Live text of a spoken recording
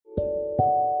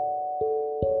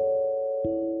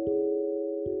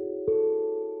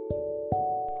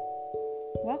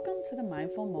Welcome to the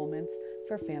Mindful Moments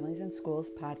for Families and Schools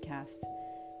podcast.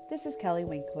 This is Kelly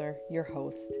Winkler, your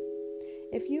host.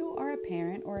 If you are a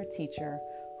parent or a teacher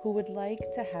who would like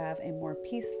to have a more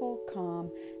peaceful,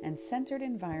 calm, and centered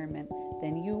environment,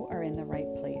 then you are in the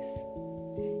right place.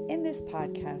 In this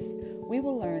podcast, we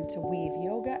will learn to weave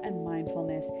yoga and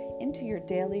mindfulness into your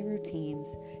daily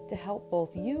routines to help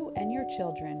both you and your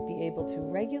children be able to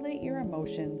regulate your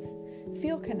emotions,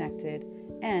 feel connected,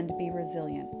 and be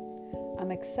resilient.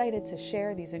 I'm excited to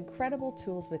share these incredible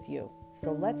tools with you,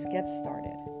 so let's get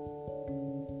started.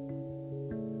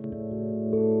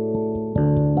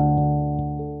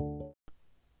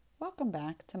 Welcome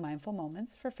back to Mindful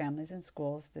Moments for Families and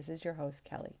Schools. This is your host,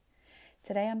 Kelly.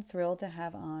 Today I'm thrilled to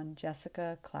have on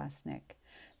Jessica Klasnick.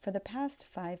 For the past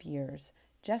 5 years,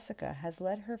 Jessica has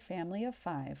led her family of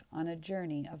 5 on a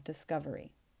journey of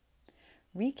discovery,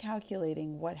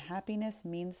 recalculating what happiness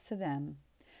means to them,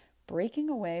 breaking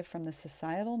away from the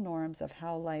societal norms of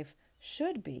how life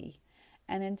should be,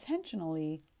 and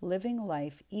intentionally living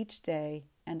life each day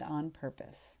and on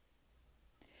purpose.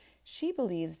 She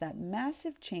believes that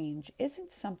massive change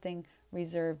isn't something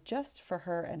reserved just for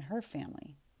her and her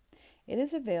family. It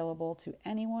is available to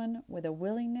anyone with a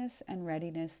willingness and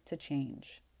readiness to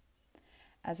change.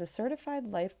 As a certified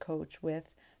life coach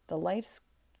with the Life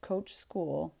Coach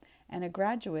School and a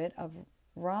graduate of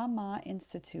Ra-Ma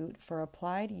Institute for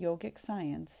Applied Yogic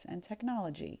Science and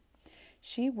Technology,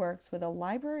 she works with a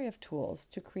library of tools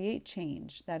to create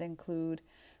change that include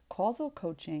causal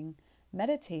coaching,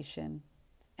 meditation,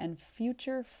 and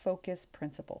future focus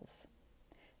principles.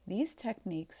 These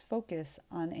techniques focus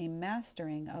on a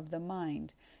mastering of the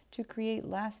mind to create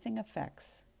lasting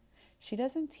effects. She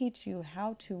doesn't teach you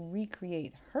how to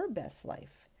recreate her best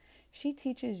life. She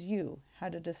teaches you how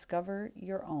to discover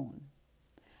your own.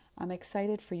 I'm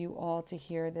excited for you all to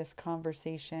hear this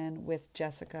conversation with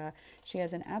Jessica. She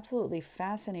has an absolutely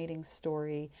fascinating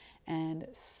story and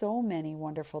so many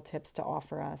wonderful tips to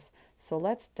offer us. So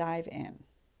let's dive in.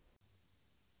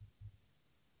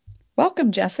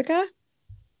 Welcome, Jessica.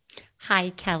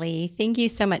 Hi, Kelly. Thank you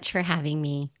so much for having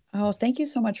me. Oh, thank you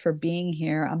so much for being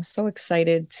here. I'm so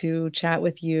excited to chat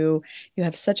with you. You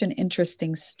have such an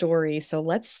interesting story. So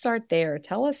let's start there.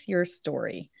 Tell us your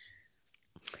story.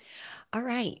 All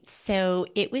right. So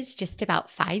it was just about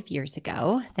 5 years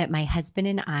ago that my husband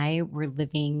and I were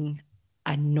living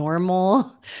a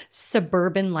normal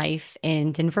suburban life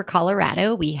in Denver,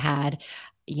 Colorado. We had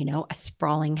a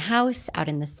sprawling house out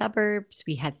in the suburbs.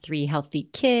 We had 3 healthy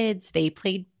kids. They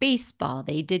played baseball,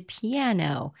 they did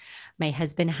piano. My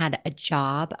husband had a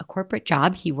job, a corporate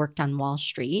job. He worked on Wall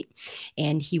Street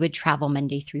and he would travel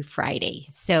Monday through Friday.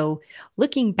 So,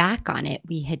 looking back on it,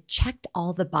 we had checked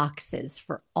all the boxes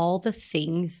for all the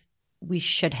things we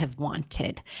should have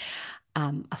wanted.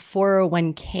 A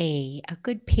 401k, a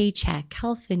good paycheck,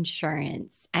 health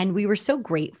insurance. And we were so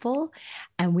grateful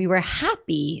and we were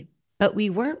happy, but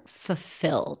we weren't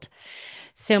fulfilled.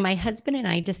 So my husband and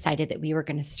I decided that we were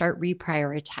going to start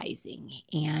reprioritizing.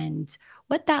 And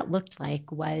what that looked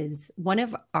like was one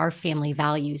of our family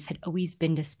values had always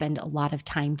been to spend a lot of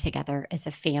time together as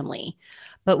a family.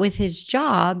 But with his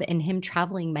job and him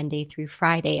traveling Monday through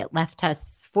Friday, it left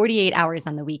us 48 hours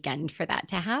on the weekend for that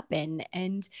to happen.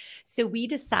 And so we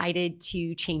decided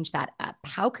to change that up.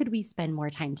 How could we spend more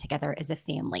time together as a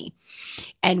family?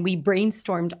 And we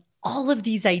brainstormed all of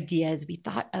these ideas. We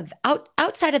thought of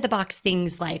outside of the box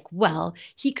things like, well,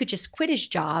 he could just quit his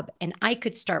job and I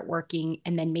could start working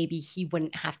and then maybe he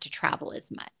wouldn't have to travel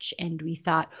as much. And we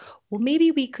thought, well,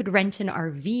 maybe we could rent an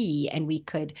RV and we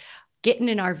could get in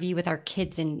an RV with our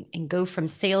kids and go from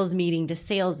sales meeting to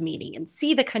sales meeting and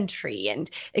see the country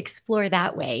and explore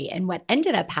that way. And what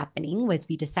ended up happening was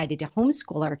we decided to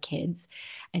homeschool our kids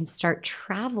and start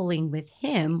traveling with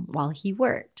him while he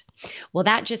worked. Well,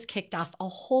 that just kicked off a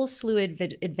whole slew of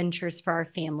adventures for our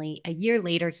family. A year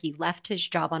later, he left his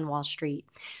job on Wall Street.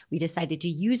 We decided to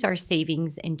use our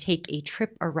savings and take a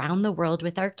trip around the world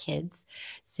with our kids.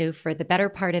 So for the better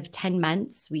part of 10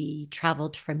 months, we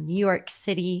traveled from New York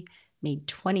City, made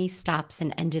 20 stops,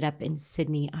 and ended up in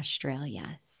Sydney,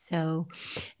 Australia.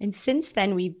 And since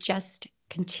then, we've just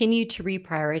continued to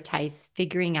reprioritize,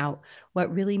 figuring out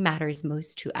what really matters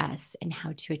most to us and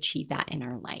how to achieve that in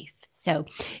our life. So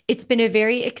it's been a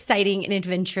very exciting and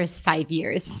adventurous 5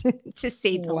 years, to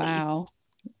say the least.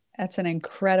 That's an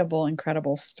incredible,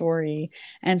 incredible story.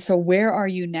 And so where are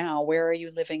you now? Where are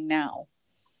you living now?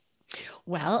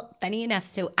 Well, funny enough,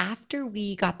 so after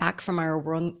we got back from our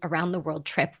around the world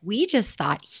trip, we just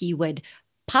thought he would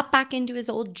pop back into his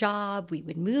old job. We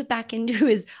would move back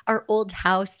into our old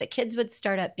house. The kids would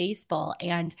start up baseball.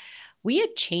 And we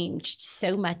had changed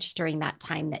so much during that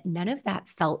time that none of that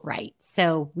felt right.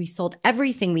 So we sold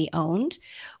everything we owned.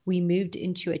 We moved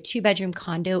into a 2-bedroom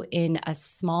condo in a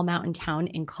small mountain town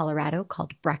in Colorado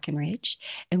called Breckenridge.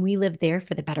 And we lived there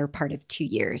for the better part of 2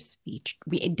 years.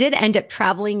 We did end up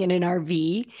traveling in an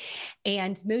RV.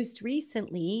 And most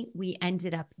recently, we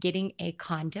ended up getting a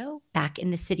condo back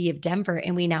in the city of Denver.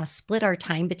 And we now split our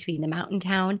time between the mountain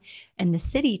town and the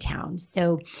city town.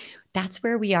 So that's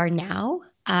where we are now.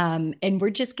 And we're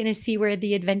just going to see where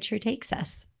the adventure takes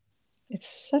us.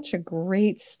 It's such a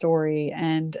great story.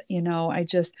 And,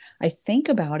 I think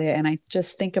about it and I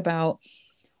just think about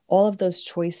all of those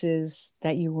choices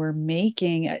that you were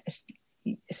making.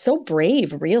 So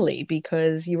brave, really,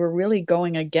 because you were really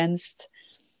going against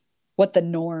what the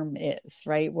norm is,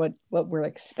 right? What we're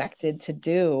expected to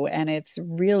do. And it's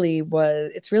really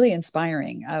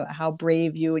inspiring how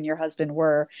brave you and your husband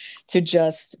were to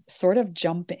just sort of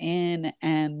jump in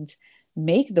and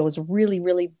make those really,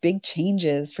 really big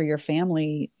changes for your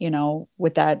family,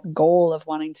 with that goal of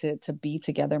wanting to be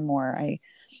together more. I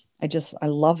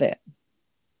love it.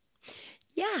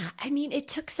 Yeah, I mean, it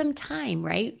took some time,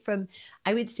 right? From,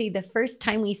 I would say, the first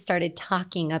time we started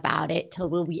talking about it till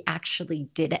when we actually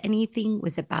did anything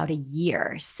was about a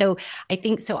year. So I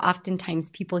think so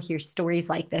oftentimes people hear stories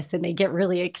like this and they get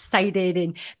really excited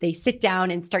and they sit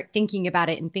down and start thinking about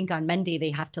it and think on Monday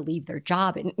they have to leave their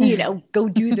job and, go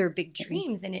do their big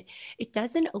dreams. And it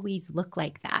doesn't always look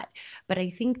like that. But I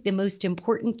think the most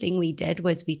important thing we did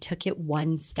was we took it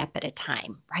one step at a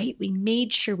time, right? We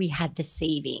made sure we had the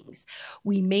savings.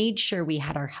 We made sure we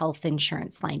had our health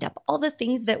insurance lined up, all the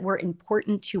things that were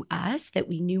important to us that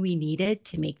we knew we needed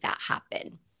to make that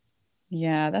happen.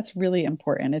 Yeah, that's really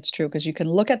important. It's true because you can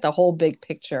look at the whole big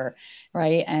picture,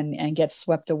 right? And get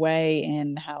swept away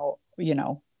in how,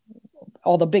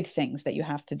 all the big things that you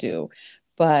have to do.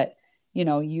 But,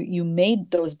 you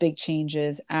made those big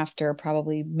changes after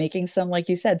probably making some, like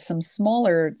you said, some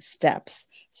smaller steps.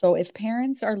 So if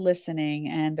parents are listening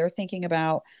and they're thinking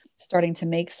about starting to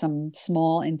make some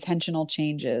small intentional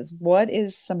changes, what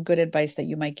is some good advice that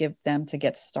you might give them to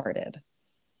get started?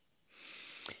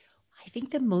 I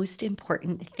think the most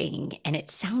important thing, and it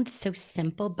sounds so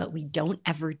simple, but we don't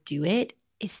ever do it,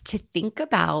 is to think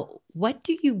about what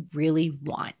do you really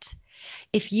want?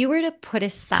 If you were to put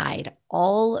aside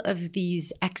all of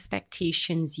these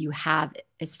expectations you have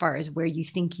as far as where you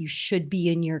think you should be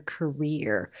in your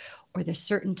career, or the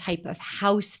certain type of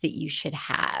house that you should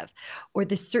have, or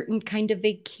the certain kind of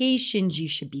vacations you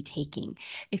should be taking,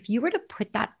 if you were to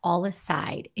put that all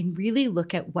aside and really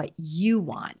look at what you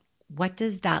want, what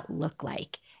does that look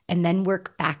like? And then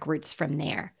work backwards from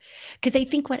there. Because I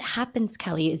think what happens,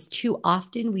 Kelly, is too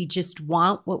often we just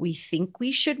want what we think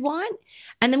we should want.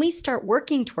 And then we start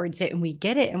working towards it and we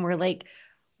get it. And we're like,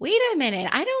 wait a minute,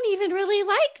 I don't even really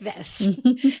like this. And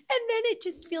then it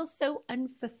just feels so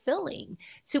unfulfilling.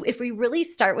 So if we really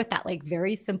start with that like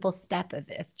very simple step of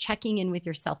checking in with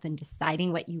yourself and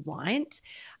deciding what you want,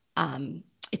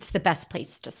 it's the best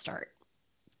place to start.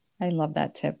 I love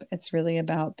that tip. It's really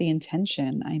about the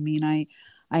intention. I mean,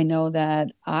 I know that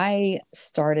I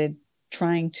started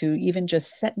trying to even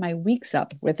just set my weeks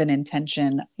up with an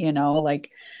intention,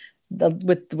 like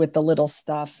with the little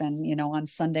stuff. And on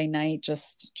Sunday night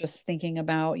just thinking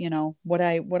about what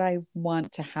I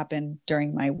want to happen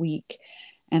during my week.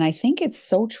 And I think it's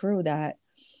so true that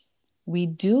we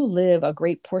do live a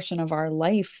great portion of our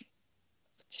life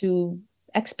to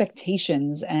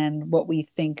expectations and what we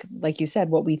think, like you said,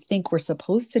 what we think we're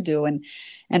supposed to do. And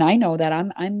I know that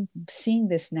I'm seeing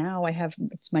this now.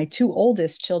 It's my two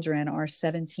oldest children are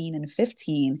 17 and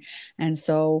 15. And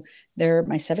so they're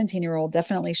my 17-year-old,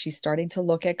 definitely she's starting to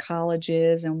look at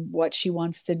colleges and what she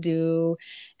wants to do.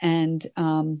 And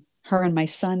her and my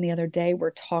son the other day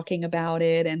were talking about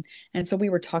it, and so we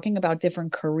were talking about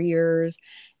different careers.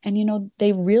 And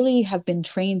they really have been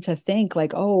trained to think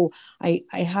like, oh, I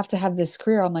have to have this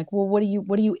career. I'm like, well, what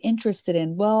are you interested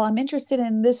in? Well, I'm interested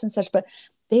in this and such, but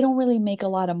they don't really make a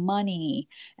lot of money.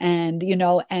 And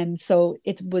so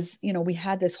it was, we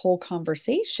had this whole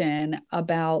conversation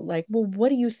about like, well, what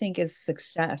do you think is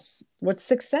success? What's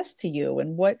success to you?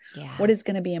 And what Yeah. is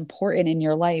going to be important in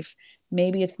your life?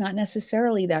 Maybe it's not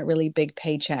necessarily that really big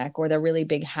paycheck or the really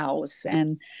big house.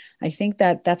 And I think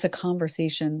that that's a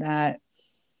conversation that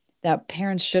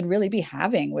parents should really be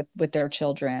having with their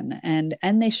children, and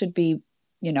they should be,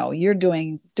 you're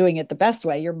doing it the best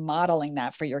way. You're modeling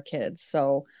that for your kids.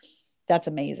 So that's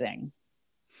amazing.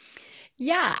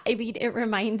 Yeah. I mean, it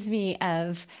reminds me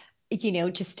of,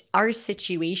 just our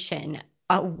situation.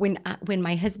 when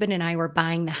my husband and I were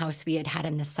buying the house we had had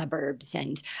in the suburbs,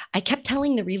 and I kept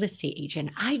telling the real estate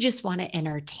agent, I just want to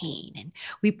entertain. And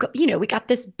we got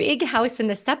this big house in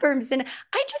the suburbs, and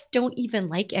I just don't even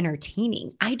like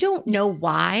entertaining. I don't know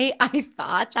why I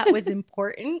thought that was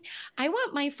important. I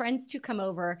want my friends to come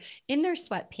over in their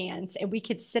sweatpants and we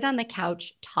could sit on the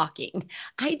couch talking.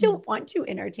 I don't want to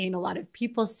entertain a lot of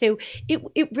people. So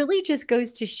it really just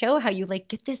goes to show how you like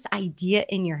get this idea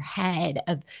in your head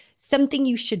of something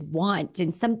you should want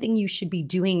and something you should be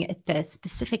doing at the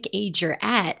specific age you're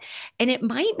at. And it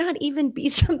might not even be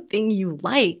something you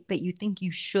like, but you think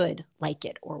you should like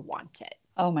it or want it.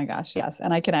 Oh my gosh, yes.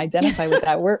 And I can identify with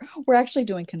that. We're actually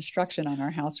doing construction on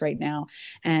our house right now.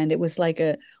 And it was like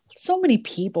so many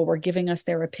people were giving us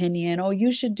their opinion. Oh,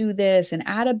 you should do this and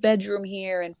add a bedroom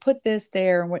here and put this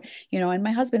there. And and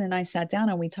my husband and I sat down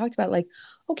and we talked about like,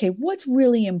 okay, what's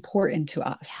really important to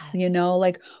us? Yes.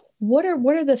 Like what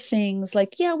are the things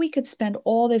like, yeah, we could spend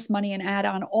all this money and add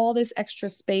on all this extra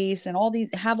space and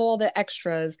have all the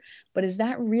extras, but is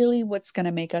that really what's going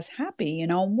to make us happy?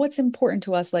 What's important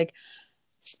to us? Like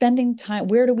spending time,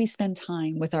 where do we spend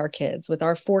time with our kids, with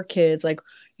our 4 kids? Like,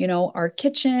 our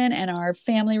kitchen and our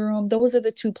family room, those are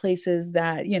the 2 places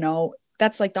that,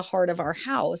 that's like the heart of our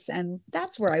house. And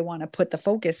that's where I want to put the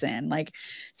focus in. Like,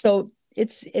 so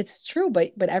it's true,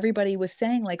 but everybody was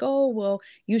saying like, oh, well,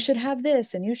 you should have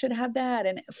this and you should have that.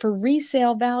 And for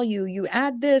resale value, you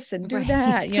add this and do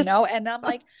that, Right. and I'm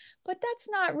like, but that's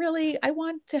not really, I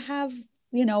want to have,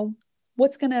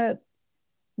 what's going to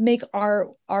make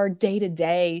our day to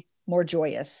day more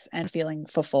joyous and feeling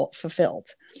fulfilled.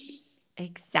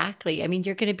 Exactly. I mean,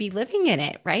 you're going to be living in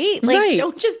it, right? Like, Right.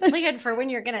 don't just plan for when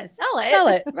you're going to sell Sell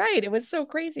it. it. Right. It was so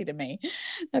crazy to me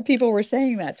that people were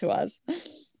saying that to us.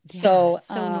 Yeah, So,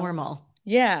 so normal.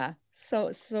 yeah.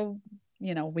 So,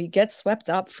 we get swept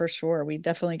up for sure. We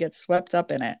definitely get swept up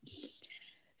in it.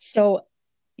 So,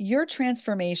 your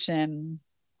transformation,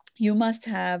 you must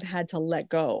have had to let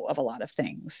go of a lot of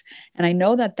things. And I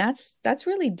know that that's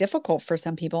really difficult for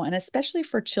some people and especially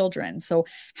for children. So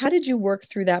how did you work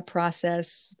through that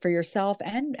process for yourself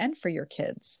and for your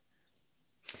kids?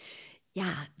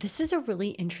 Yeah, this is a really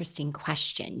interesting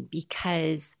question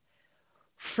because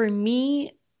for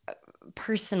me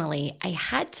personally, I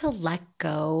had to let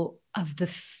go of the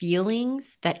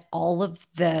feelings that all of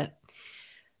the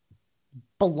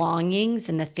belongings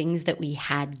and the things that we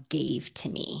had gave to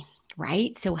me.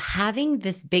 Right. So having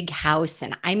this big house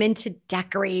and I'm into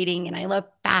decorating and I love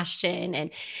fashion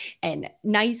and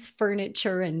nice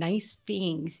furniture and nice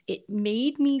things, it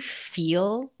made me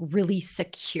feel really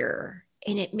secure.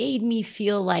 And it made me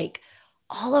feel like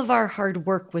all of our hard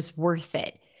work was worth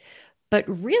it. But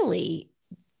really,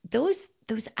 those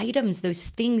items, those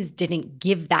things didn't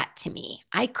give that to me.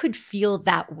 I could feel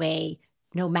that way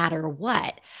no matter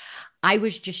what. I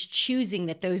was just choosing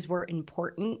that those were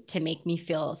important to make me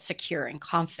feel secure and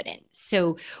confident.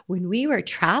 So when we were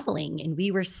traveling and we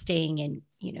were staying in,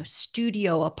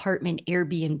 studio apartment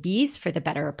Airbnbs for the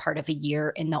better part of a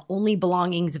year, and the only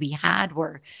belongings we had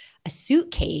were a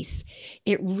suitcase,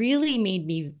 it really made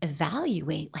me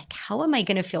evaluate like, how am I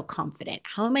going to feel confident?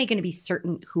 How am I going to be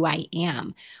certain who I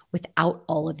am without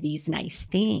all of these nice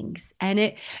things? And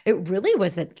it really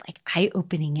was a like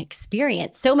eye-opening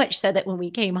experience. So much so that when we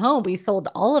came home, we sold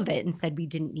all of it and said we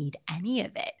didn't need any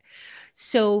of it.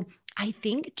 So I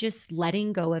think just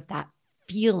letting go of that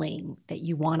feeling that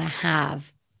you want to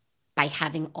have by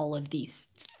having all of these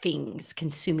things,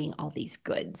 consuming all these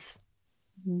goods.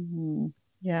 Mm-hmm.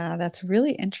 Yeah, that's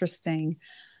really interesting.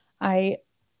 I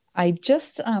I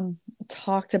just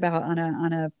talked about on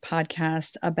a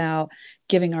podcast about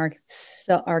giving our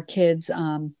kids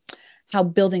how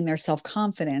building their self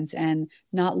confidence and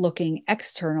not looking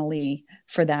externally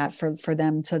for that for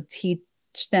them to teach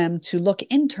them to look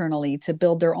internally to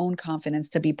build their own confidence,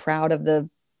 to be proud of the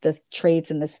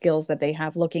traits and the skills that they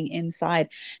have looking inside.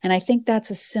 And I think that's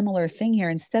a similar thing here.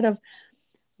 Instead of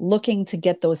looking to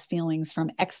get those feelings from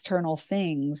external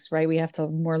things, right? We have to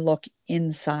more look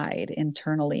inside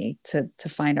internally to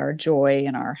find our joy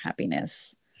and our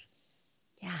happiness.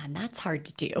 Yeah, and that's hard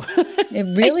to do.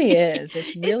 It really is.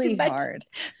 It's It's really much, hard.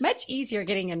 much easier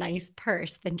getting a nice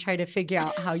purse than try to figure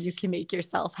out how you can make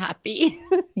yourself happy.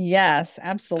 Yes,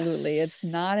 absolutely. It's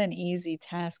not an easy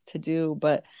task to do,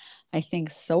 but I think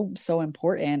so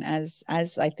important as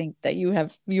I think that you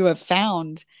have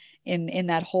found in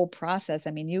that whole process.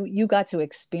 I mean, you got to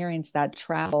experience that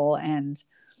travel and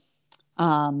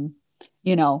um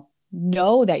you know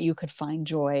that you could find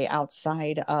joy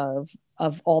outside of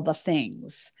all the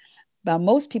things. But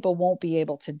most people won't be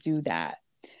able to do that.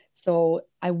 So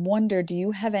I wonder, do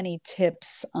you have any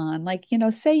tips on, like,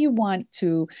 say you want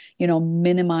to,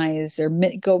 minimize or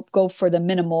go for the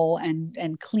minimal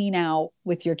and clean out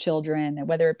with your children,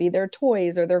 whether it be their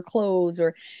toys or their clothes,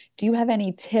 or do you have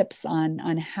any tips on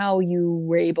how you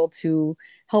were able to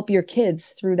help your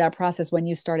kids through that process when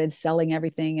you started selling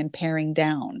everything and paring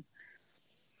down?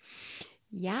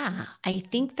 Yeah, I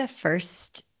think the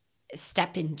first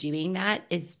step in doing that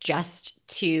is just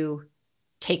to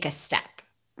take a step,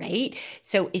 right?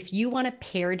 So if you want to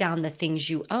pare down the things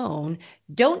you own,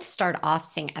 don't start off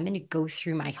saying, I'm going to go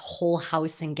through my whole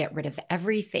house and get rid of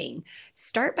everything.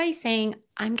 Start by saying,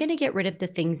 I'm going to get rid of the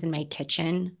things in my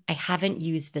kitchen I haven't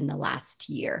used in the last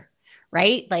year.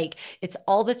 Right? Like it's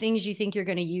all the things you think you're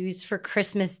going to use for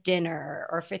Christmas dinner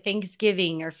or for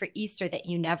Thanksgiving or for Easter that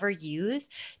you never use.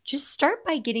 Just start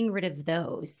by getting rid of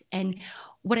those. And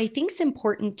what I think is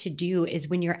important to do is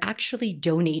when you're actually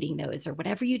donating those or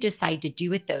whatever you decide to do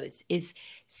with those, is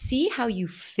see how you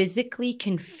physically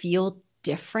can feel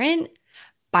different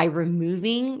by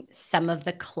removing some of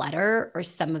the clutter or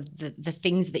some of the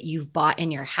things that you've bought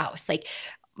in your house. Like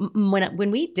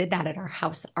when we did that at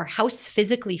our house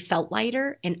physically felt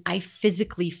lighter, and I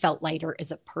physically felt lighter as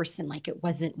a person, like it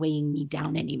wasn't weighing me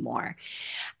down anymore.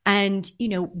 And,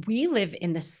 we live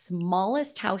in the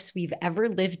smallest house we've ever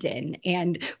lived in.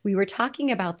 And we were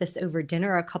talking about this over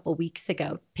dinner a couple weeks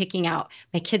ago,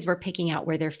 my kids were picking out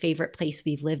where their favorite place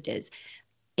we've lived is.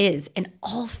 And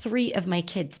all three of my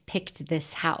kids picked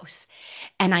this house.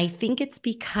 And I think it's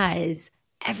because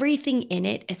everything in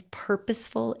it is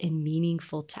purposeful and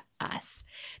meaningful to us.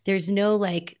 There's no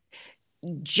like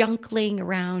junk laying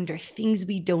around or things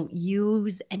we don't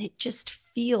use. And it just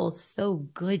feels so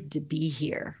good to be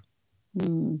here.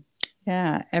 Mm,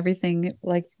 yeah, everything,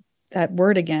 like that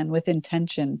word again, with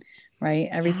intention, right?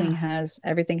 Yeah.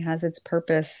 Everything has its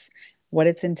purpose, what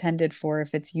it's intended for.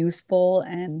 If it's useful,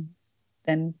 and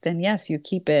then yes, you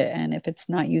keep it. And if it's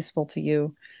not useful to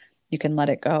you, you can let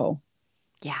it go.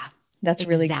 Yeah. That's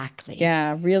really, Exactly.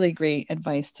 yeah, really great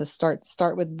advice to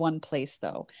start with one place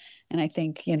though. And I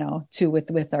think, too,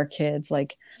 with our kids,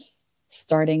 like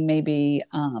starting maybe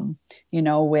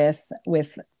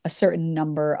with a certain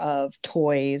number of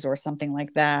toys or something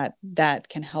like that, that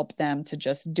can help them to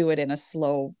just do it in a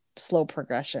slow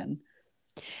progression.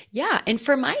 Yeah. And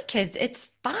for my kids, it's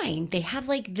fine. They have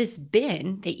like this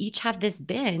bin, they each have this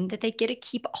bin that they get to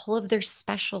keep all of their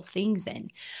special things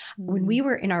in. When we Mm.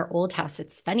 were in our old house,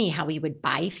 it's funny how we would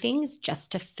buy things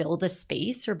just to fill the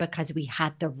space or because we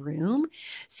had the room.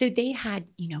 So they had,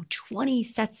 20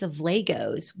 sets of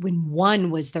Legos when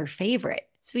one was their favorite.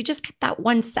 So we just kept that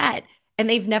one set and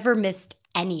they've never missed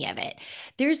any of it.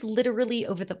 There's literally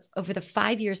over the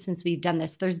 5 years since we've done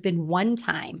this, there's been one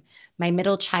time my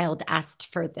middle child asked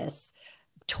for this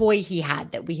toy he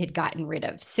had that we had gotten rid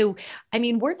of. So, I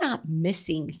mean, we're not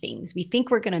missing things. We think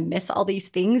we're going to miss all these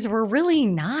things. We're really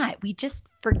not. We just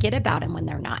forget about them when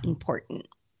they're not important.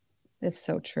 It's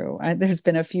so true. There's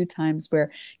been a few times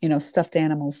where, stuffed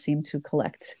animals seem to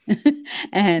collect,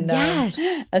 and Yes.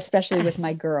 especially with my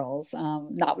Yes. girls.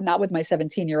 Not with my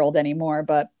 17-year-old anymore,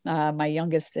 but my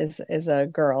youngest is a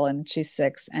girl, and she's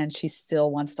 6, and she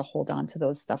still wants to hold on to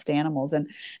those stuffed animals.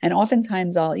 And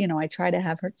oftentimes I try to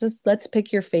have her just, let's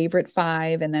pick your favorite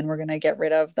 5, and then we're gonna get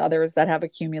rid of the others that have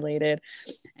accumulated.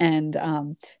 And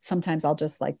sometimes I'll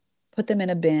just like put them in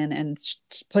a bin and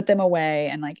put them away.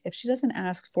 And like, if she doesn't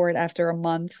ask for it after a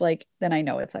month, like, then I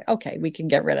know it's like, okay, we can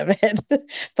get rid of it.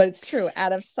 But it's true,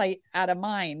 out of sight, out of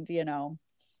mind.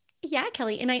 Yeah,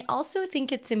 Kelly. And I also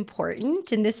think it's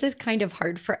important, and this is kind of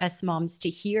hard for us moms to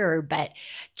hear, but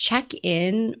check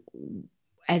in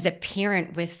as a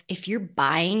parent with if you're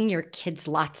buying your kids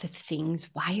lots of things,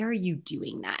 why are you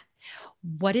doing that?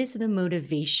 What is the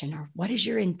motivation or what is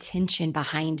your intention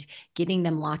behind getting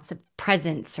them lots of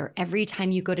presents or every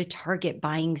time you go to Target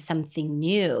buying something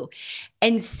new?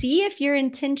 And see if your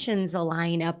intentions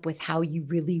align up with how you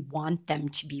really want them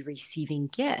to be receiving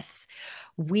gifts.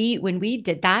 When we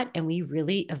did that and we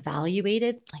really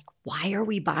evaluated, like, why are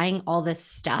we buying all this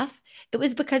stuff? It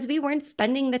was because we weren't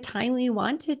spending the time we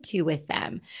wanted to with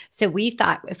them. So we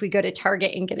thought if we go to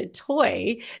Target and get a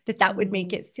toy, that would make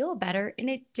Mm. it feel better. And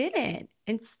it didn't.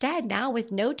 Instead, now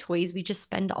with no toys, we just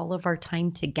spend all of our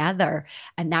time together.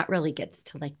 And that really gets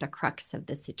to like the crux of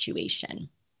the situation.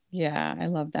 Yeah, I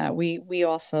love that. We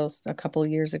also a couple of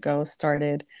years ago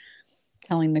started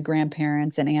telling the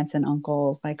grandparents and aunts and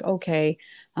uncles, like, okay,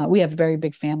 we have a very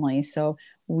big family, so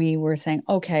we were saying,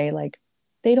 okay, like,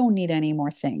 they don't need any more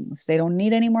things, they don't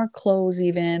need any more clothes,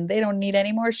 even they don't need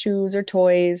any more shoes or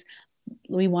toys.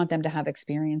 We want them to have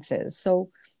experiences, so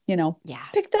you know Yeah.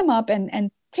 pick them up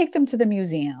and take them to the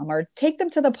museum or take them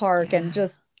to the park and Yeah.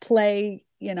 just play,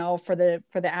 for the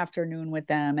afternoon with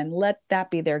them, and let that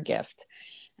be their gift.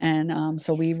 And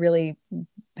so we really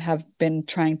have been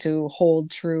trying to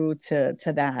hold true to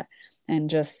that, and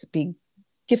just be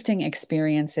gifting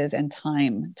experiences and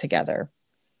time together.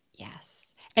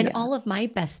 Yes. And Yeah. all of my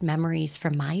best memories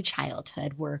from my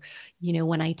childhood were,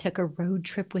 when I took a road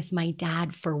trip with my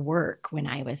dad for work when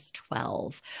I was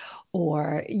 12,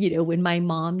 or, when my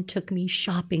mom took me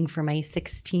shopping for my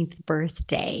 16th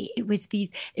birthday. It was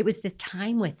the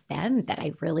time with them that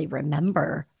I really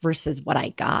remember versus what I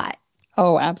got.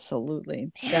 Oh,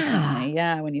 absolutely. Yeah, Definitely.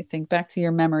 Yeah. When you think back to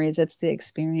your memories, it's the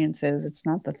experiences, it's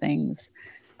not the things.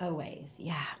 always.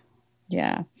 Yeah.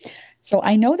 Yeah. So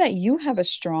I know that you have a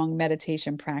strong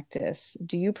meditation practice.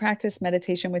 Do you practice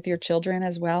meditation with your children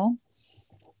as well?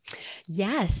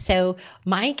 Yes. So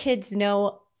my kids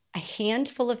know a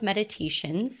handful of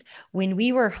meditations. When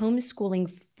we were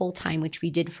homeschooling full time, which we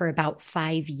did for about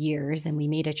 5 years, and we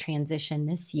made a transition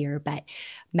this year, but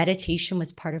meditation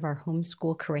was part of our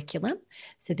homeschool curriculum.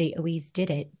 So they always did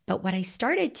it. But what I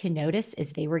started to notice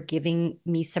is they were giving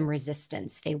me some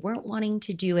resistance. They weren't wanting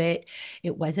to do it,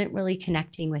 it wasn't really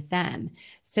connecting with them.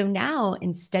 So now,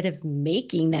 instead of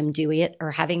making them do it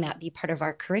or having that be part of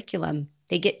our curriculum,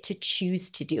 they get to choose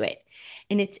to do it.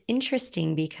 And it's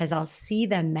interesting because I'll see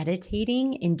them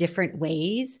meditating in different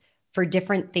ways for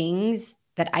different things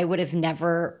that I would have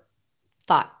never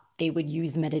thought they would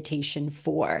use meditation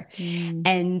for. Mm.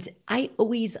 And I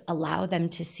always allow them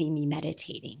to see me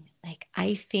meditating. Like,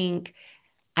 I think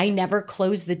I never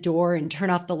close the door and turn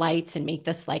off the lights and make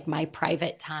this like my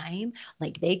private time.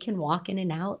 Like, they can walk in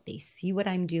and out. They see what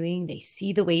I'm doing. They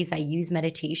see the ways I use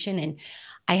meditation. And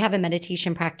I have a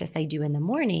meditation practice I do in the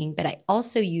morning, but I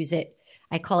also use it.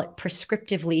 I call it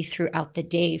prescriptively throughout the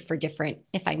day for different,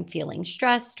 if I'm feeling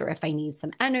stressed or if I need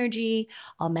some energy,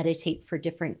 I'll meditate for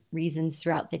different reasons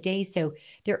throughout the day. So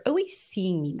they're always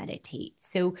seeing me meditate.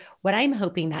 So what I'm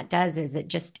hoping that does is it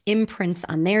just imprints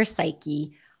on their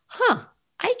psyche, huh?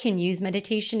 I can use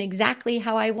meditation exactly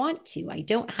how I want to. I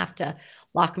don't have to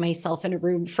lock myself in a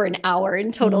room for an hour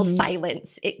in total Mhm.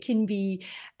 silence. It can be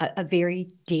a very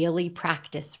daily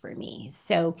practice for me.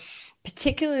 So,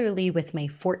 particularly with my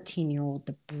 14-year-old,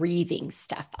 the breathing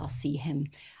stuff, I'll see him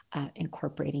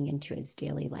incorporating into his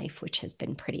daily life, which has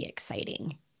been pretty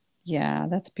exciting. Yeah,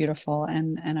 that's beautiful.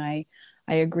 And I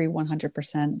agree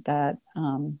 100% that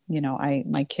I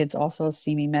my kids also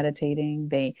see me meditating.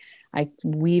 I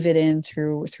weave it in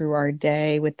through our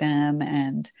day with them,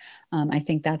 and I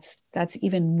think that's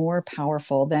even more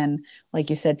powerful than,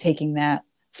 like you said, taking that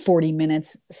 40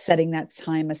 minutes, setting that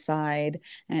time aside.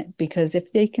 And because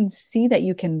if they can see that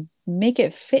you can make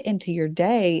it fit into your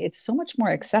day, it's so much more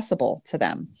accessible to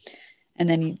them. And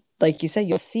then you, like you said,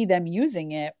 you'll see them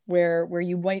using it where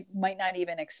you might not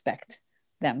even expect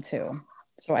them to.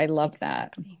 So I love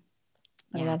that. Exactly.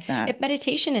 I Yeah. love that.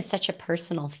 Meditation is such a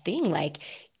personal thing. Like,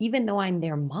 even though I'm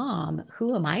their mom,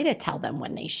 who am I to tell them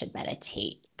when they should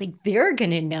meditate? Like, they're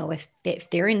going to know if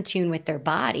they're in tune with their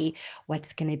body,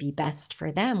 what's going to be best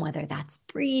for them, whether that's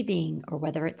breathing or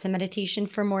whether it's a meditation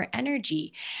for more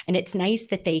energy. And it's nice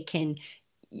that they can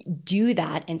do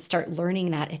that and start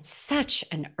learning that at such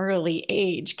an early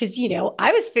age. Cause,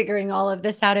 I was figuring all of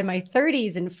this out in my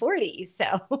 30s and 40s.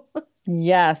 So,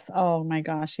 Yes. Oh my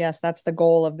gosh. Yes, that's the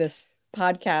goal of this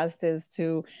podcast, is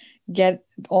to get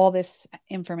all this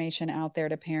information out there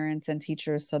to parents and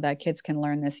teachers so that kids can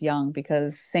learn this young,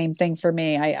 because same thing for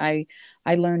me.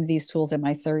 I learned these tools in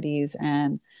my 30s,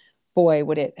 and boy,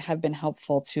 would it have been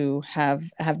helpful to have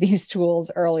these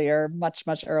tools earlier, much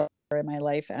earlier in my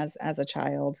life as a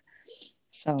child.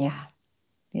 So yeah.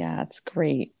 yeah, it's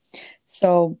great.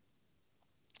 So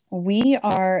we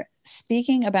are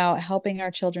speaking about helping our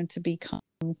children to become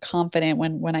confident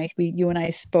you and I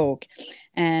spoke,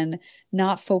 and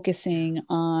not focusing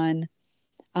on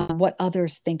what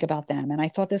others think about them. And I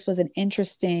thought this was an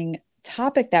interesting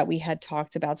topic that we had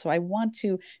talked about. So I want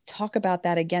to talk about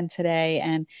that again today.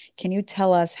 And can you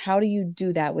tell us, how do you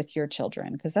do that with your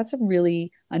children? Because that's a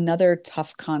really another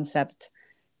tough concept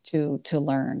to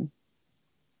learn.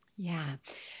 Yeah.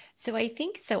 So I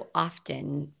think so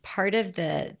often part of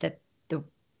the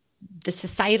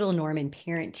societal norm in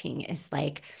parenting is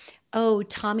like, oh,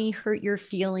 Tommy hurt your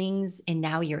feelings and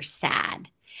now you're sad.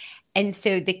 And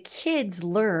so the kids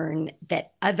learn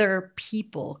that other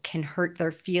people can hurt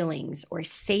their feelings or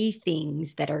say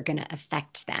things that are going to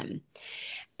affect them.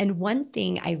 And one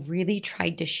thing I really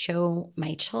tried to show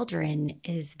my children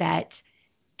is that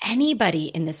anybody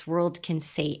in this world can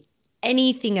say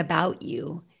anything about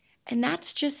you, and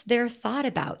that's just their thought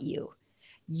about you.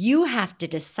 You have to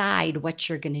decide what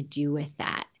you're going to do with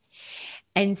that.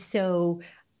 And so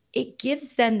it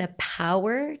gives them the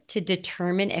power to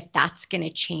determine if that's going to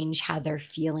change how they're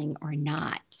feeling or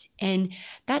not. And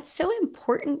that's so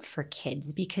important for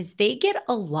kids because they get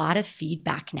a lot of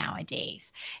feedback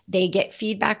nowadays. They get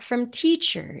feedback from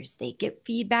teachers, they get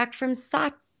feedback from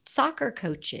soccer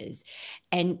coaches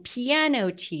and piano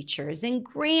teachers and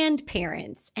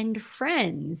grandparents and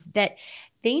friends that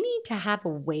they need to have a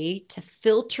way to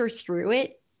filter through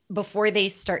it before they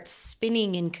start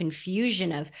spinning in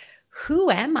confusion of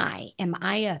who am I? Am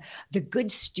I the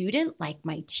good student like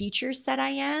my teacher said I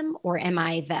am? Or am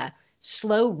I the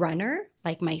slow runner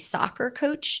like my soccer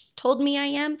coach told me I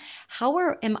am?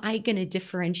 Am I going to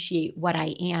differentiate what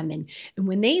I am? And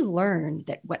when they learn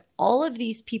that what all of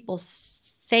these people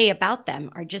say about them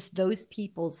are just those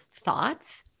people's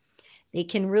thoughts, they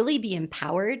can really be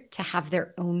empowered to have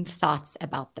their own thoughts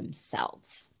about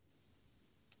themselves.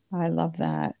 I love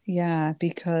that. Yeah,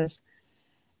 because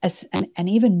and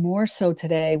even more so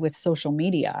today with social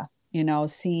media,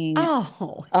 seeing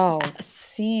Oh, oh, yes.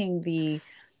 seeing the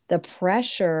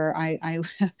pressure.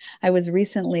 I was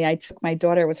recently, I took my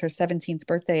daughter, it was her 17th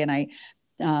birthday, and I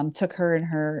took her and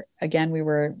her again, we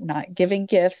were not giving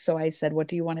gifts. So I said, what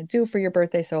do you want to do for your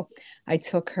birthday? So I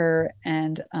took her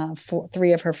and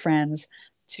three of her friends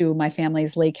to my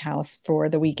family's lake house for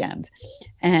the weekend.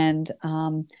 And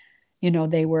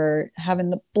they were having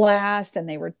the blast and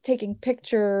they were taking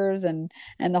pictures and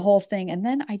the whole thing. And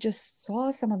then I just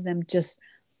saw some of them just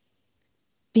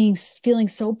feeling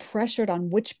so pressured on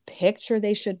which picture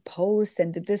they should post,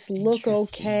 and did this look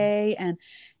Interesting. okay? And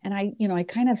I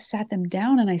kind of sat them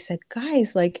down and I said,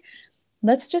 guys, like,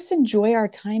 let's just enjoy our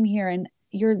time here. And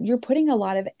you're putting a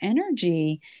lot of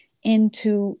energy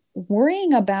into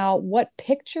worrying about what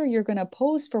picture you're going to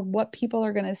post, for what people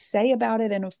are going to say about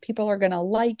it, and if people are going to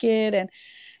like it. And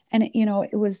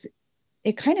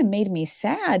it kind of made me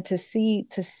sad to see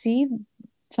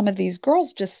some of these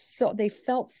girls, just so they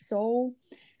felt so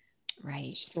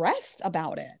Right. stressed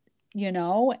about it.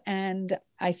 And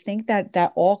I think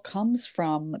that all comes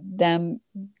from them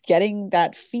getting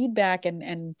that feedback,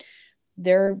 and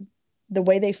their the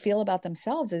way they feel about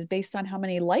themselves is based on how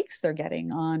many likes they're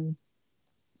getting on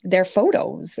their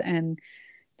photos, and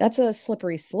that's a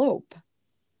slippery slope.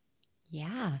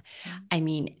 Yeah. I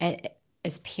mean,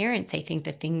 as parents, I think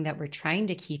the thing that we're trying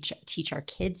to teach our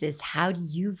kids is how do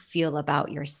you feel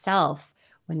about yourself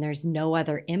when there's no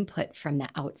other input from the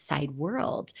outside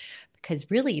world?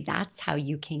 Because really, that's how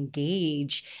you can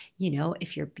gauge,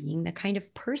 if you're being the kind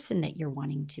of person that you're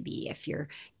wanting to be, if you're,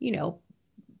 you know,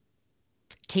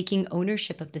 taking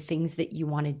ownership of the things that you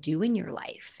want to do in your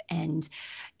life. And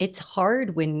it's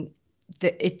hard when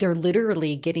they're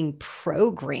literally getting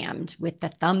programmed with the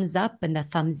thumbs up and the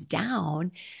thumbs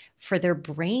down for their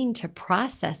brain to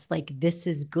process like this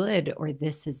is good or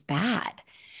this is bad.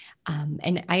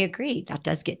 And I agree, that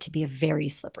does get to be a very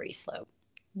slippery slope.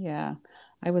 Yeah.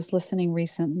 I was listening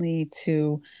recently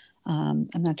to, I'm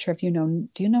not sure if do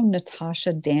you know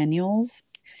Natasha Daniels?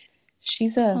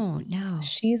 She's a Oh, no.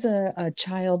 she's a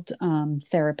child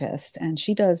therapist, and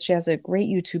she has a great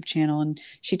YouTube channel, and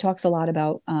she talks a lot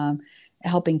about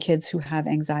helping kids who have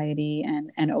anxiety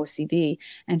and OCD.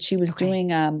 And she was Okay.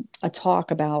 doing a talk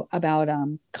about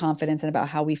confidence and about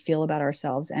how we feel about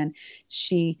ourselves. And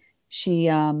she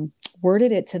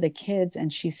worded it to the kids,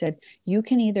 and she said, you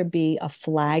can either be a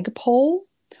flagpole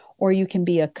or you can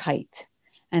be a kite.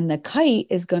 And the kite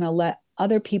is going to let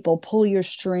other people pull your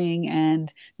string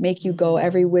and make you go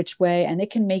every Mm, which way. And it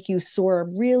can make you soar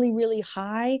really, really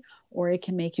high, or it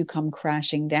can make you come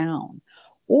crashing down.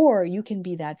 Or you can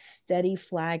be that steady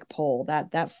flagpole,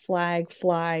 that flag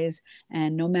flies,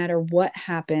 and no matter what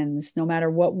happens, no matter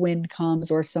what wind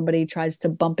comes or somebody tries to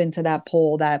bump into that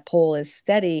pole is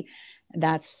steady.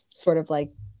 That's sort of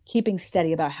like keeping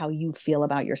steady about how you feel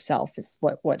about yourself, is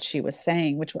what she was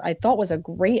saying, which I thought was a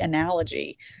great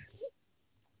analogy.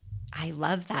 I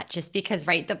love that just because,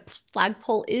 right, the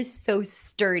flagpole is so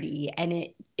sturdy and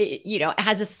it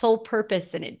has a sole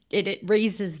purpose and it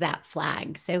raises that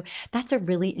flag. So that's a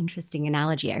really interesting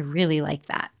analogy. I really like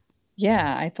that.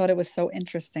 Yeah, I thought it was so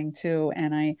interesting too,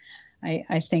 and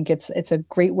I think it's a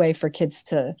great way for kids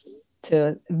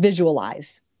to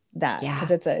visualize that,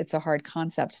 because Yeah. it's a hard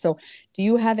concept. So, do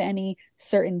you have any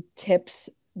certain tips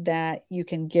that you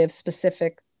can give,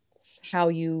 specific how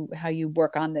you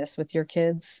work on this with your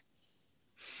kids?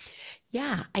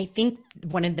 Yeah, I think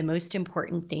one of the most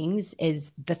important things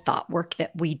is the thought work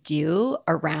that we do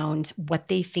around what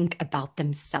they think about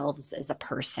themselves as a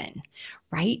person,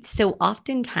 right? So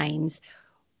oftentimes,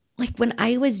 Like when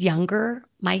I was younger,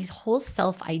 my whole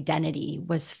self identity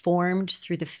was formed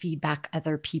through the feedback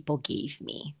other people gave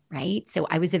me, right? So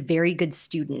I was a very good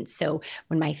student. So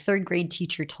when my third grade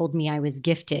teacher told me I was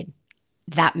gifted,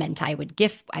 that meant I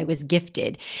was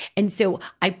gifted. And so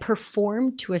I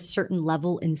performed to a certain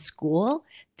level in school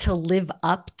to live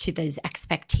up to those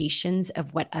expectations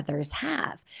of what others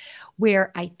have.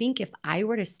 Where I think if I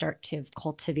were to start to have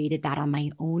cultivated that on my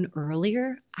own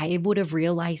earlier, I would have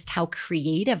realized how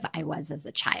creative I was as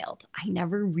a child. I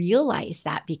never realized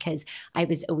that because I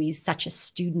was always such a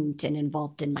student and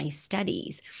involved in my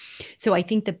studies. So I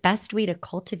think the best way to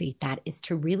cultivate that is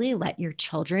to really let your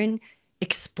children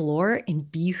explore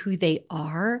and be who they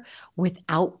are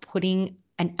without putting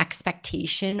an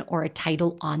expectation or a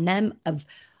title on them of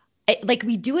like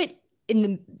we do it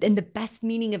in the best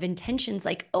meaning of intentions,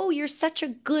 like, oh, you're such a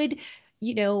good,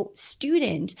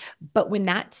 student. But when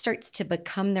that starts to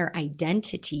become their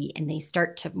identity and they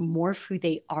start to morph who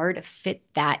they are to fit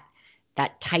that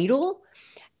title,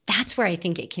 that's where I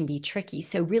think it can be tricky.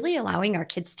 So really allowing our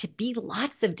kids to be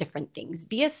lots of different things,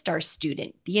 be a star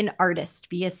student, be an artist,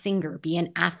 be a singer, be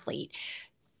an athlete,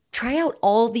 try out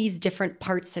all these different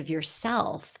parts of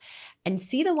yourself and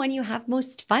see the one you have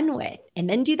most fun with, and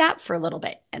then do that for a little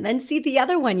bit, and then see the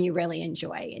other one you really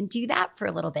enjoy and do that for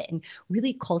a little bit, and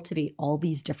really cultivate all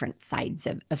these different sides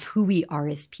of who we are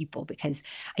as people, because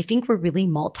I think we're really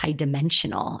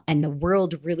multidimensional and the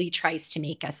world really tries to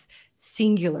make us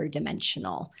singular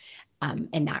dimensional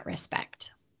in that respect.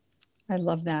 I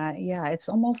love that. Yeah, it's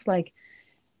almost like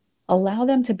allow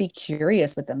them to be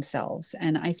curious with themselves.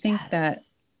 And I think that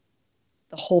Yes.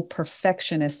 the whole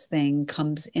perfectionist thing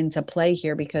comes into play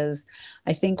here because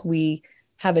I think we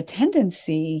have a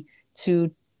tendency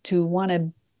to want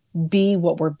to be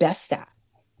what we're best at.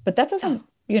 But that Oh, doesn't,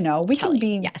 we can Kelly,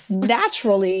 be yes.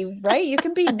 naturally, right? You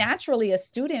can be naturally a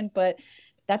student, but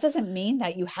that doesn't mean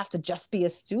that you have to just be a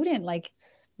student. Like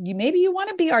maybe you want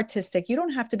to be artistic. You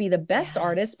don't have to be the best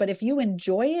artist, but if Yes. you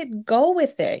enjoy it, go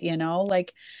with it,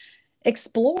 like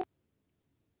explore,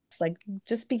 like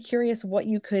just be curious what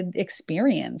you could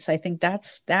experience. I think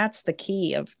that's the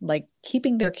key of like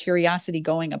keeping their curiosity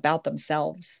going about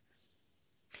themselves.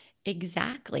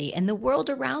 Exactly. And the world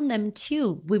around them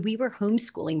too. When we were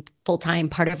homeschooling full time,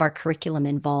 part of our curriculum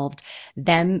involved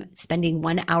them spending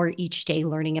 1 hour each day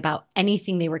learning about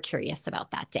anything they were curious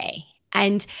about that day.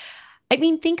 And I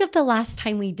mean, think of the last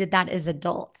time we did that as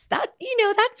adults.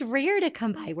 That's rare to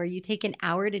come by where you take an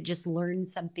hour to just learn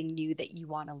something new that you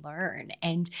want to learn.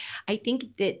 And I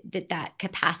think that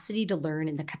capacity to learn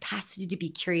and the capacity to be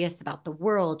curious about the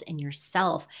world and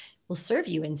yourself will serve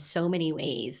you in so many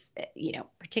ways,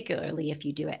 particularly if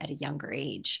you do it at a younger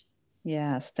age.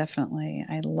 Yes, definitely.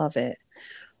 I love it.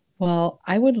 Well,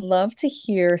 I would love to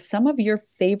hear some of your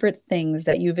favorite things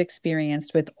that you've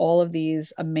experienced with all of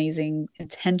these amazing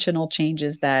intentional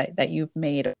changes that you've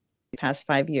made over the past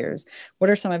 5 years. What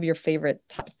are some of your favorite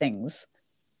top things?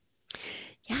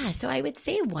 Yeah, so I would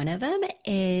say one of them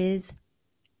is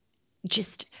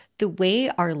just the way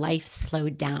our life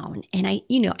slowed down. And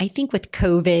I think with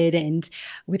COVID and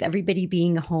with everybody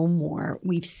being home more,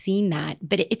 we've seen that.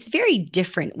 But it's very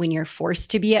different when you're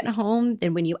forced to be at home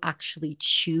than when you actually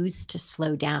choose to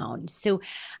slow down. So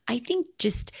I think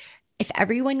just if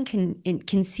everyone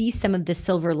can see some of the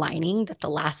silver lining that the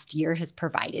last year has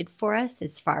provided for us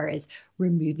as far as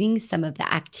removing some of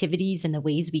the activities and the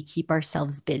ways we keep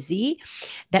ourselves busy,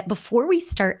 that before we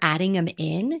start adding them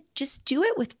in, just do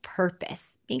it with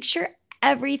purpose. Make sure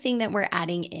everything that we're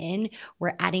adding in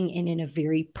a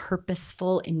very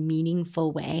purposeful and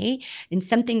meaningful way, and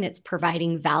something that's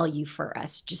providing value for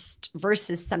us, just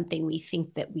versus something we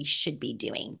think that we should be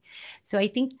doing. So I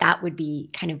think that would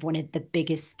be kind of one of the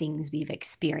biggest things we've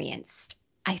experienced.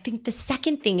 I think the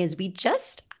second thing is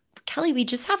Kelly, we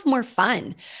just have more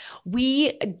fun.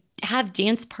 We have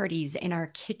dance parties in our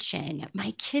kitchen.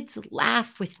 My kids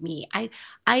laugh with me.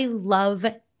 I love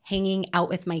hanging out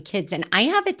with my kids, and I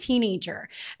have a teenager.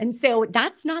 And so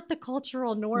that's not the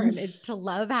cultural norm, is to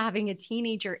love having a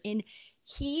teenager, and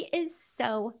he is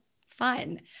so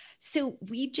fun. So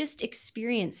we've just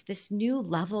experienced this new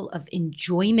level of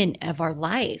enjoyment of our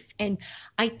life. And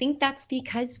I think that's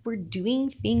because we're doing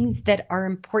things that are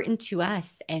important to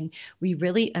us. And we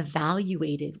really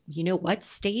evaluated, what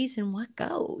stays and what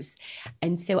goes.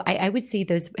 And so I would say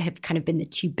those have kind of been the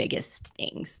two biggest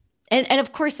things. And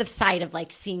of course, aside of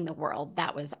like seeing the world,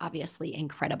 that was obviously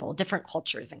incredible. Different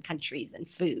cultures and countries and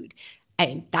food.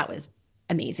 And that was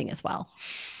amazing as well.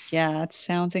 Yeah, it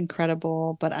sounds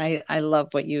incredible, but I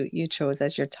love what you chose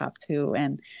as your top two.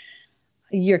 And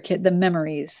your kid, the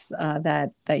memories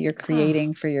that you're Oh,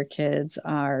 creating for your kids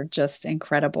are just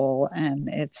incredible, and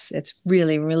it's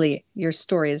really, really, your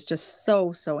story is just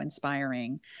so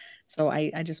inspiring. So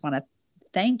I just want to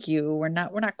thank you. We're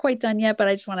not quite done yet, but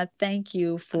I just want to thank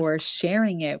you of for course.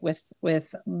 sharing it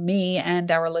with me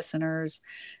and our listeners,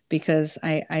 because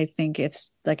I think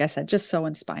it's, like I said, just so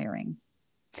inspiring.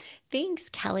 Thanks,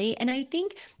 Kelly. And I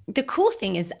think the cool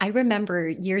thing is, I remember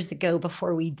years ago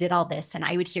before we did all this, and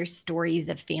I would hear stories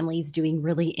of families doing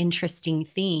really interesting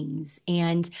things.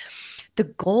 And the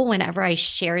goal whenever I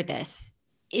share this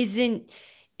isn't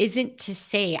isn't to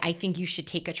say I think you should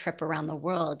take a trip around the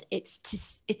world. It's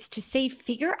to say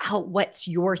figure out what's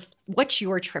your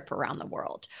trip around the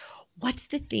world. What's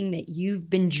the thing that you've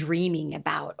been dreaming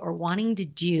about or wanting to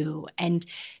do, and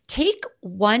take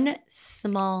one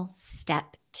small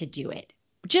step to do it.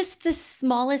 Just the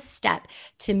smallest step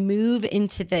to move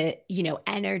into the,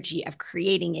 energy of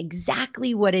creating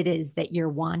exactly what it is that you're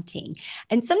wanting.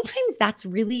 And sometimes that's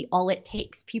really all it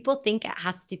takes. People think it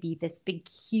has to be this big,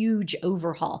 huge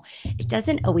overhaul. It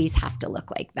doesn't always have to look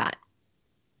like that.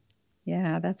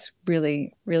 Yeah, that's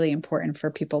really, really important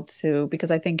for people too,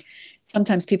 because I think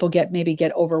sometimes people get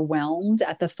overwhelmed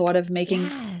at the thought of making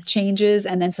Yes. changes,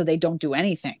 and then so they don't do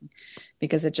anything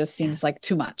because it just seems like Yes.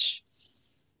 too much.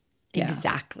 Yeah.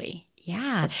 Exactly. So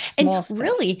Yeah. And small steps.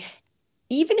 really,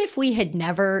 even if we had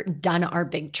never done our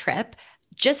big trip,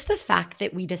 just the fact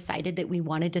that we decided that we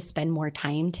wanted to spend more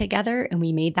time together and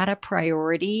we made that a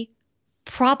priority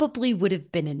probably would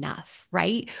have been enough,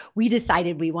 right? We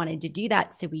decided we wanted to do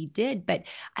that, so we did. But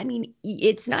I mean,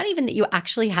 it's not even that you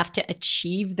actually have to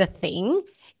achieve the thing,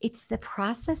 it's the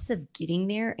process of getting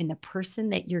there and the person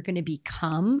that you're going to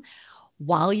become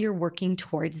while you're working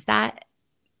towards that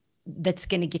that's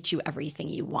going to get you everything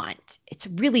you want. It's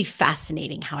really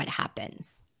fascinating how it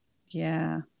happens.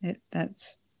 Yeah,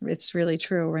 it's really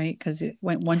true, right? Because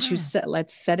when once you Yeah, set,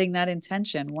 let's setting that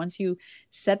intention, once you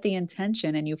set the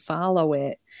intention and you follow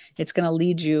it, it's going to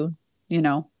lead you,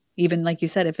 even like you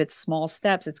said, if it's small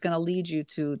steps, it's going to lead you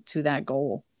to that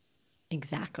goal.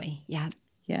 exactly. Yeah.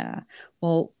 Yeah.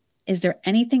 Well, is there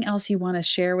anything else you want to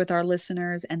share with our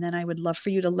listeners? And then I would love for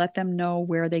you to let them know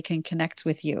where they can connect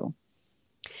with you.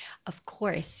 Of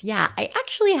course. Yeah. I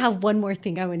actually have one more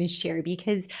thing I want to share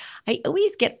because I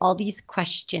always get all these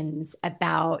questions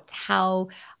about how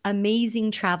amazing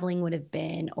traveling would have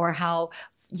been, or how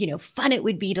fun it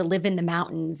would be to live in the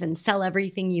mountains and sell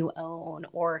everything you own,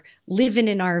 or live in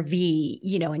an RV,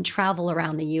 and travel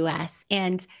around the US.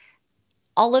 And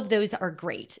all of those are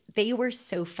great. They were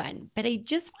so fun. But I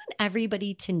just want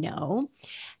everybody to know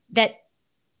that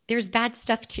there's bad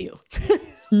stuff too.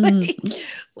 Mhm. Like,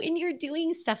 when you're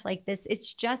doing stuff like this,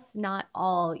 it's just not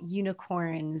all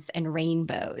unicorns and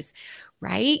rainbows,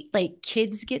 right? Like,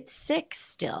 kids get sick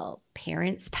still,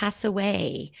 parents pass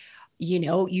away.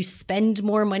 You spend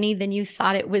more money than you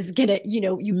thought it was gonna, you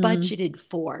Mm, budgeted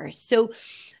for. So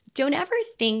don't ever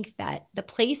think that the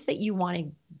place that you want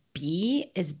to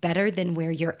be is better than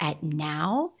where you're at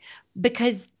now,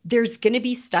 because there's going to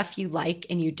be stuff you like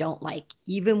and you don't like,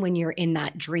 even when you're in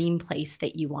that dream place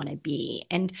that you want to be.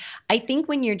 And I think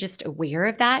when you're just aware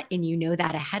of that and you know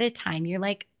that ahead of time, you're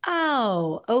like,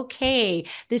 oh, okay,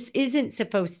 this isn't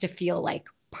supposed to feel like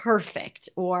perfect,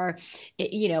 or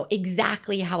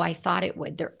exactly how I thought it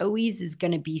would. There always is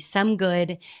going to be some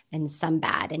good and some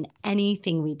bad in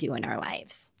anything we do in our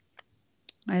lives.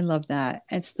 I love that.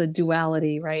 It's the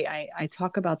duality, right? I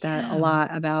talk about that a Yeah.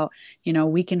 lot about,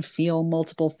 we can feel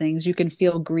multiple things. You can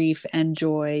feel grief and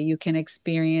joy. You can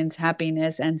experience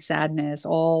happiness and sadness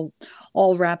all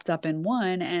wrapped up in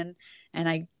one. And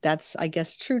that's, I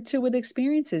guess, true too with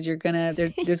experiences.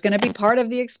 There's gonna be part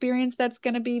of the experience that's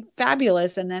gonna be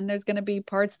fabulous. And then there's gonna be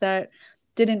parts that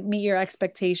didn't meet your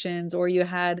expectations, or you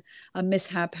had a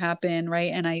mishap happen,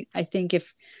 right? And I think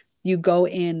if you go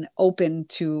in open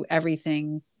to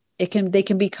everything, they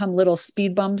can become little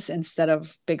speed bumps instead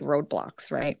of big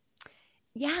roadblocks, right?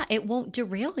 Yeah, it won't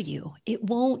derail you. It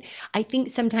won't. I think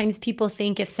sometimes people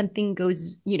think if something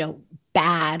goes,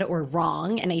 bad or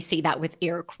wrong, and I say that with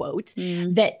air quotes,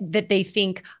 Mm, that they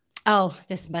think, oh,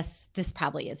 this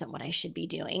probably isn't what I should be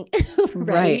doing,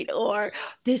 right. right? Or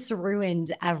this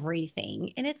ruined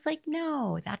everything. And it's like,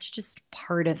 no, that's just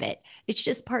part of it. It's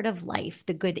just part of life,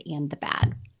 the good and the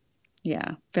bad.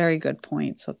 Yeah, very good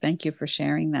point. So thank you for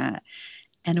sharing that.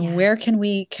 And Yeah. where can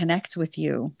we connect with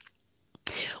you?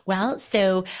 Well,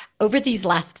 so over these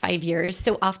last 5 years,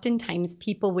 so oftentimes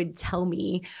people would tell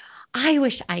me, I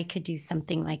wish I could do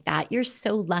something like that. You're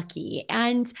so lucky.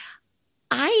 And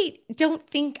I don't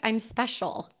think I'm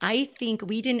special. I think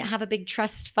we didn't have a big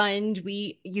trust fund.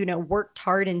 We, worked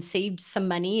hard and saved some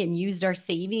money and used our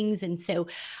savings. And so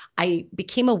I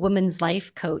became a women's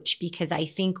life coach because I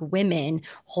think women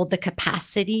hold the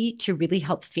capacity to really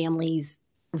help families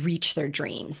reach their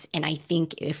dreams. And I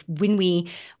think if when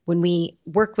we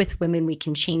work with women, we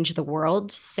can change the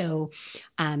world. So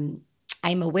um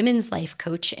I'm a women's life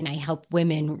coach and I help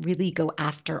women really go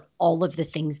after all of the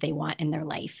things they want in their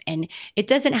life. And it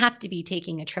doesn't have to be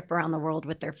taking a trip around the world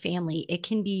with their family. It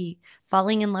can be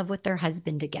falling in love with their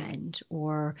husband again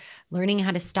or learning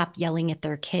how to stop yelling at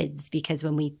their kids because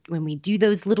when we do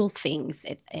those little things,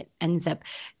 it ends up,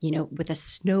 with a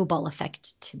snowball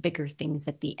effect to bigger things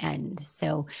at the end.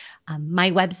 So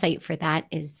my website for that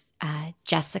is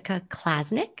Jessica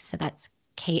Klasnick. So that's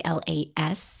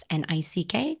KLASNICK.com.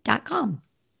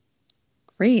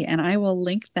 Great. And I will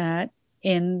link that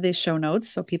in the show notes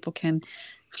so people can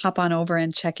hop on over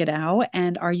and check it out.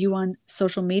 And are you on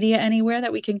social media anywhere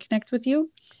that we can connect with you?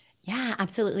 Yeah,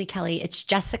 absolutely, Kelly. It's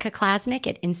Jessica Klasnick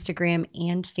at Instagram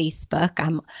and Facebook.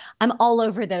 I'm all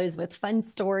over those with fun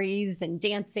stories and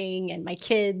dancing and my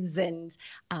kids, and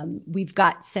we've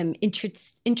got some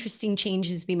interesting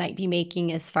changes we might be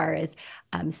making as far as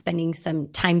spending some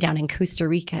time down in Costa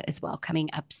Rica as well,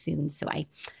 coming up soon. So I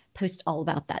post all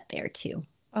about that there too.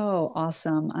 Oh,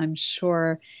 awesome. I'm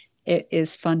sure it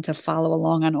is fun to follow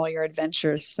along on all your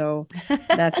adventures. So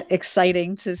that's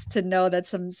exciting to know that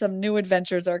some new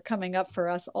adventures are coming up for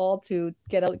us all to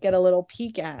get a little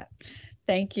peek at.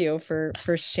 Thank you for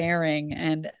sharing,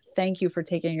 and thank you for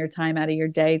taking your time out of your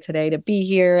day today to be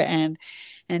here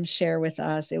and share with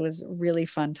us. It was really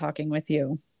fun talking with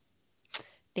you.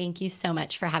 Thank you so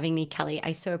much for having me, Kelly.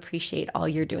 I so appreciate all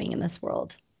you're doing in this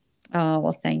world. Oh,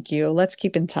 well, thank you. Let's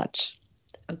keep in touch.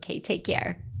 Okay, take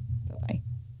care. Bye.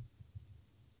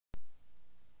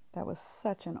 That was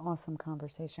such an awesome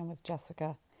conversation with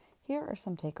Jessica. Here are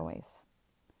some takeaways.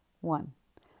 1.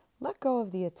 Let go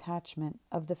of the attachment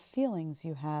of the feelings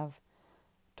you have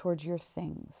towards your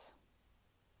things.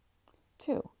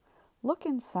 2. Look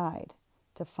inside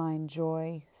to find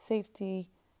joy,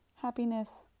 safety,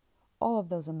 happiness, all of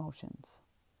those emotions.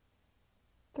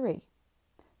 3.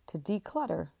 To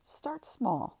declutter, start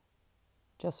small,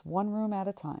 just one room at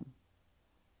a time.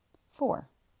 4.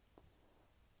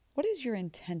 What is your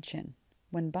intention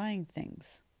when buying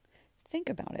things? Think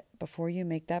about it before you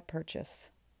make that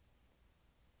purchase.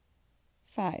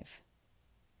 5.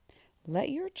 Let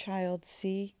your child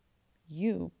see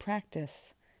you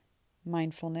practice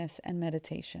mindfulness and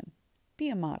meditation. Be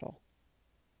a model.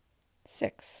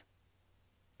 6.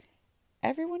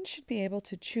 Everyone should be able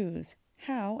to choose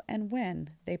how and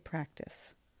when they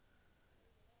practice.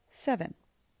 7.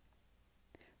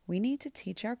 We need to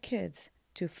teach our kids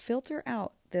to filter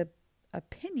out the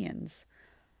opinions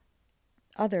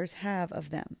others have of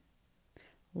them.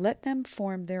 Let them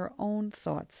form their own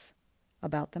thoughts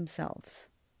about themselves.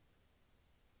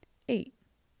 8.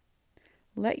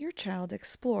 Let your child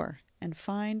explore and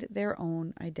find their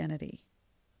own identity.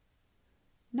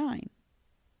 9.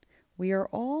 We are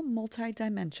all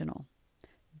multidimensional.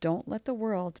 Don't let the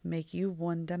world make you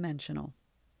one-dimensional.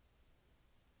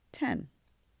 10.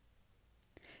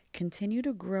 Continue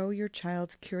to grow your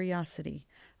child's curiosity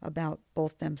about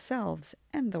both themselves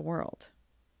and the world.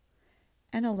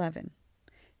 And 11.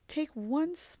 Take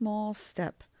one small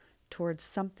step towards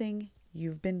something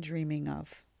you've been dreaming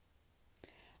of.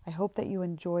 I hope that you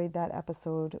enjoyed that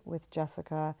episode with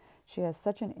Jessica. She has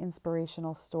such an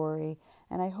inspirational story,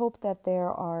 and I hope that there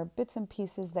are bits and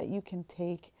pieces that you can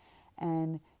take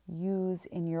and use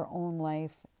in your own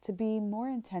life to be more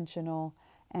intentional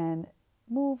and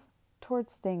move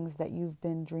towards things that you've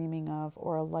been dreaming of,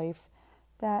 or a life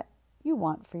that you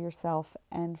want for yourself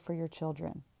and for your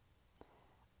children.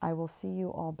 I will see you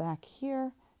all back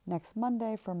here next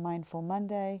Monday for Mindful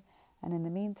Monday. And in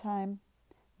the meantime,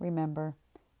 remember,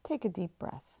 take a deep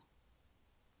breath.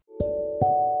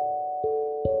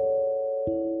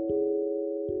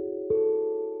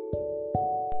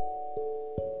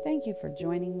 Thank you for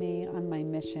joining me on my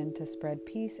mission to spread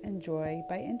peace and joy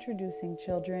by introducing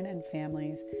children and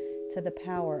families to the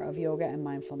power of yoga and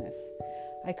mindfulness.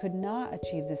 I could not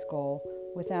achieve this goal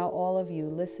without all of you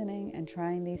listening and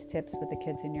trying these tips with the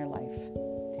kids in your life.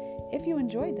 If you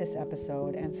enjoyed this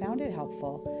episode and found it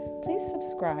helpful, please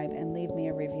subscribe and leave me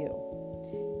a review.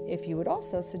 If you would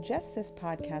also suggest this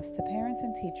podcast to parents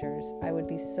and teachers, I would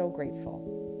be so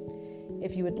grateful.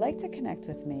 If you would like to connect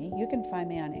with me, you can find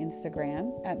me on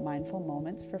Instagram at Mindful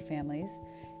Moments for Families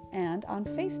and on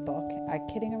Facebook at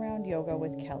Kidding Around Yoga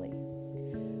with Kelly.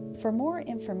 For more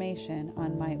information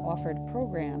on my offered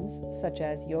programs, such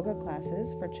as yoga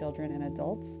classes for children and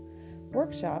adults,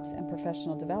 workshops and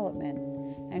professional development,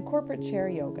 and corporate chair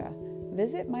yoga,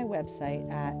 visit my website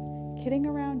at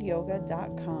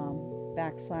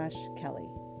kiddingaroundyoga.com/Kelly.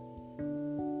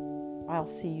 I'll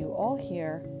see you all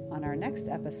here on our next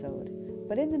episode,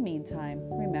 but in the meantime,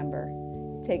 remember,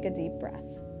 take a deep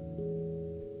breath.